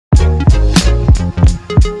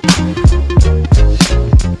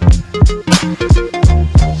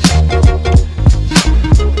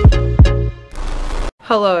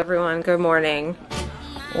Hello everyone, good morning.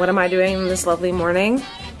 What am I doing this lovely morning?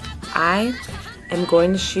 I am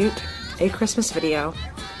going to shoot a Christmas video.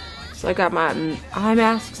 So I got my eye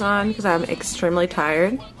masks on because I'm extremely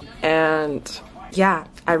tired. And yeah,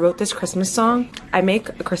 I wrote this Christmas song. I make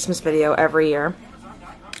a Christmas video every year.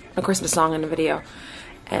 A Christmas song and a video.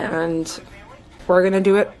 And we're gonna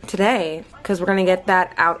do it today because we're gonna get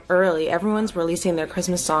that out early. Everyone's releasing their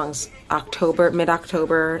Christmas songs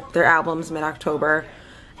mid-October, their albums mid-October.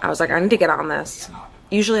 I was like, I need to get on this.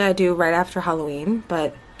 Usually I do right after Halloween,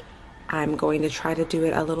 but I'm going to try to do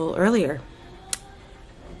it a little earlier.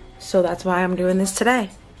 So that's why I'm doing this today.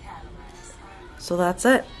 So that's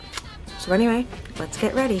it. So anyway, let's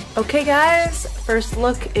get ready. Okay guys, first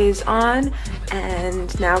look is on,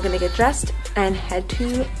 and now I'm gonna get dressed and head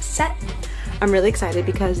to set. I'm really excited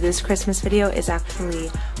because this Christmas video is actually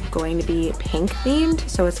going to be pink themed,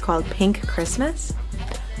 so it's called Pink Christmas.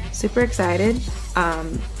 Super excited.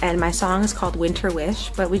 And my song is called Winter Wish,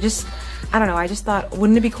 but I don't know, I just thought,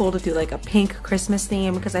 wouldn't it be cool to do like a pink Christmas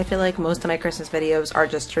theme? Because I feel like most of my Christmas videos are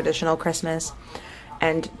just traditional Christmas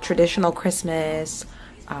and traditional Christmas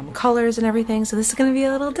colors and everything, so this is gonna be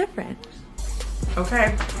a little different.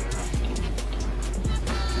 Okay.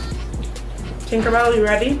 Tinkerbell, you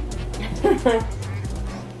ready?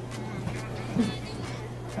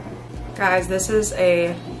 Guys, this is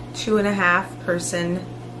a 2.5 person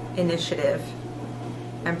initiative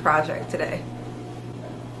and project today.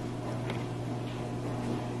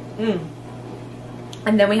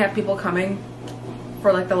 And then we have people coming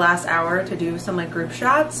for like the last hour to do some like group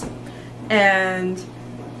shots, and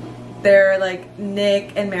they're like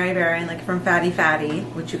Nick and Mary Baron, like from Fatty Fatty,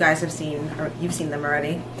 which you guys have seen, or you've seen them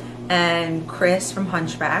already, and Chris from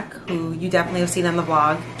Hunchback, who you definitely have seen on the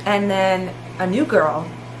vlog, and then a new girl,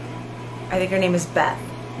 I think her name is Beth,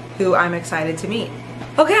 who I'm excited to meet.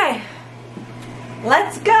 Okay,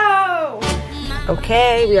 let's go!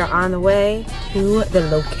 Okay, we are on the way to the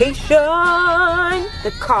location.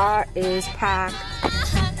 The car is packed.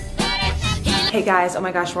 Hey guys, oh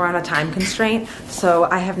my gosh, we're on a time constraint, so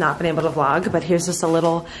I have not been able to vlog, but here's just a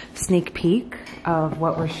little sneak peek of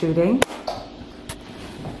what we're shooting.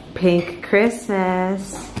 Pink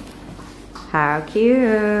Christmas. How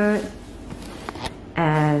cute.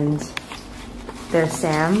 And there's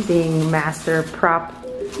Sam being master prop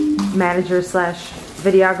manager slash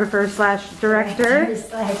videographer slash director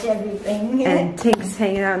slash everything. And Tink's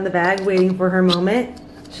hanging out in the bag waiting for her moment.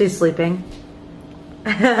 She's sleeping.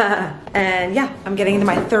 And yeah, I'm getting into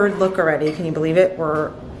my third look already. Can you believe it?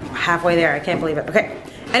 We're halfway there. I can't believe it. Okay.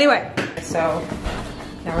 Anyway, so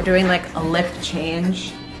now we're doing like a lift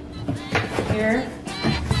change here.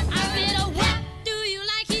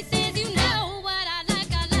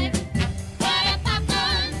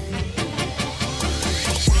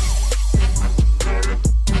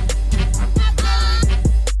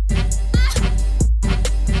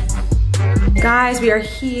 Guys, we are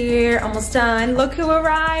here, almost done. Look who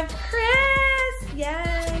arrived, Chris!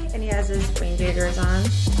 Yay! And he has his rain gaiters on.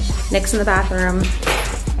 Nick's in the bathroom.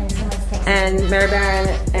 And Mary Baron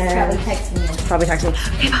and probably texting me.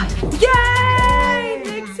 Okay, bye. Yay!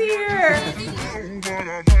 Nick's here!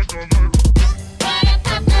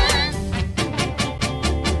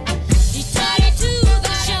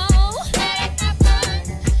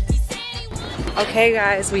 Okay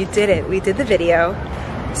guys, we did it. We did the video.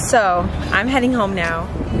 So I'm heading home now,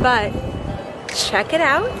 but check it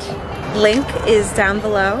out. Link is down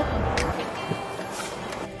below.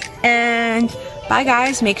 And bye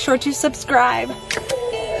guys, make sure to subscribe.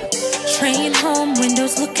 Train home,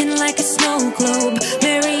 windows looking like a snow globe.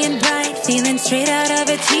 Merry and bright, feeling straight out of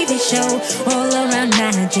a TV show. All around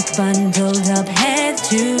magic, bundled up head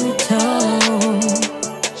to toe.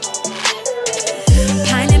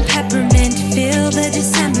 Pine and peppermint fill the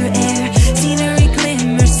December air. Scenery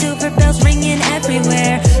glimmer, silver bells ringing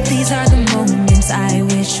everywhere. These are the moments I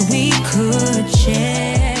wish we could share.